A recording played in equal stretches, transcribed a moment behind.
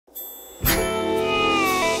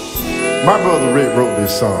My brother Rick wrote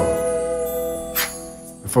this song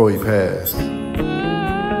before he passed,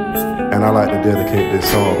 and I like to dedicate this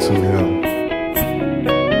song to him.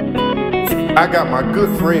 I got my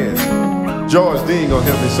good friend George Dean gonna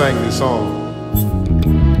help me sing this song.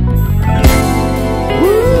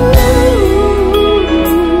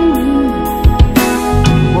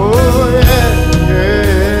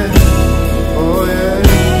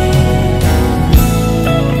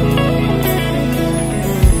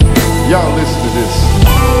 Y'all listen to this.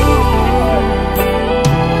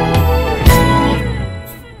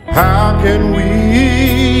 How can we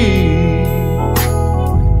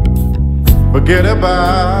forget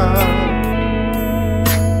about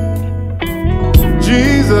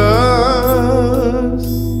Jesus?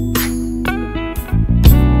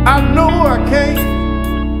 I know I can't.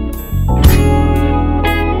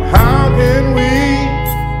 How can we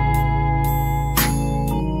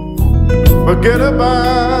forget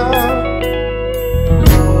about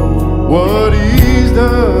what he's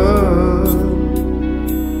done?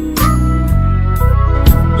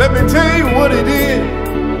 Let me tell you what he did.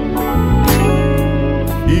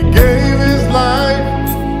 He gave his life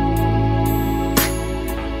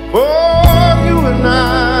for you and I,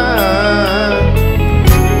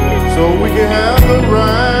 so we can have the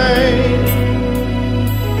right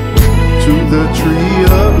to the tree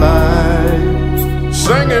of life.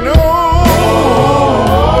 Singing, oh,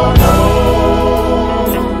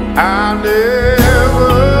 I'll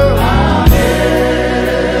never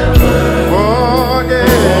forget.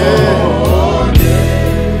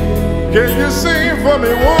 Can you sing for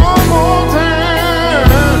me one more time?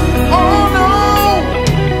 Oh no.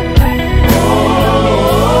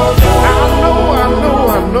 I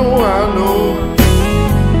know. I'll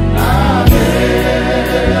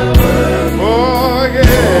never forget.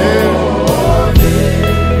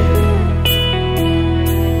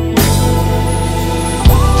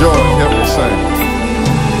 George, help me sing.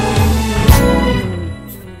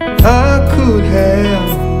 I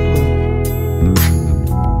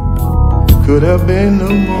could have been the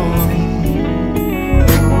one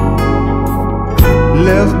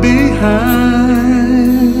left behind.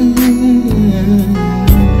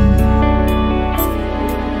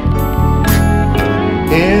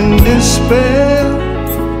 In despair,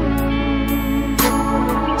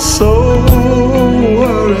 so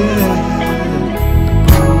worried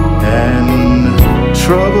and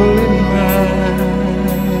trouble in mind.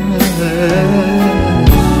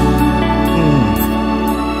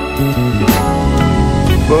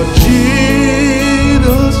 But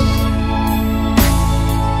Jesus,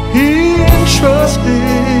 he entrusted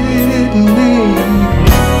me,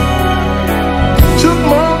 took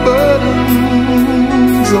my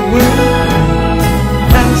burdens away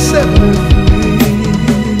and set me free.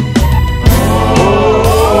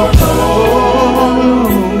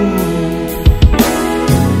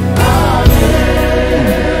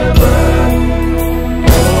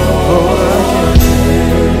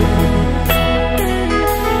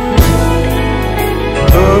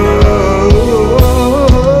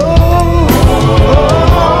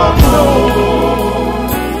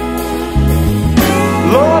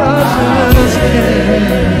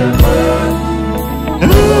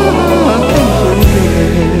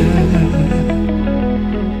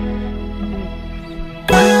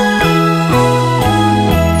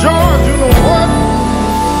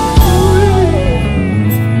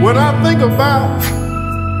 When I think about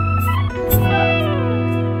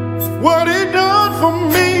what he done for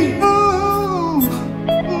me,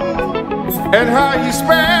 and how he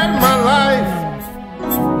spared my life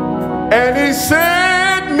and he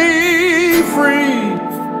set me free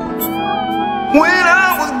when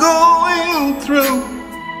I was going through,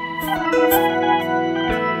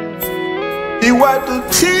 he wiped the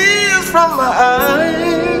tears from my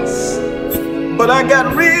eyes, but I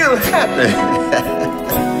got real happy.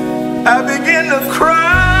 I began to cry,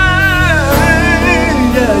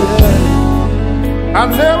 yeah. I'll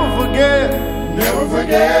never forget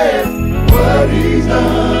what he's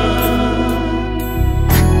done.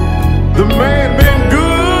 The man been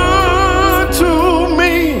good to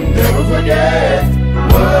me. Never forget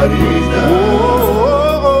what he's done.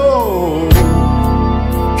 Oh,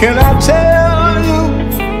 can I tell you?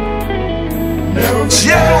 Never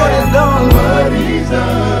forget what he's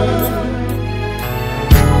done.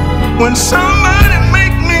 When somebody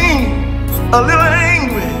make me a little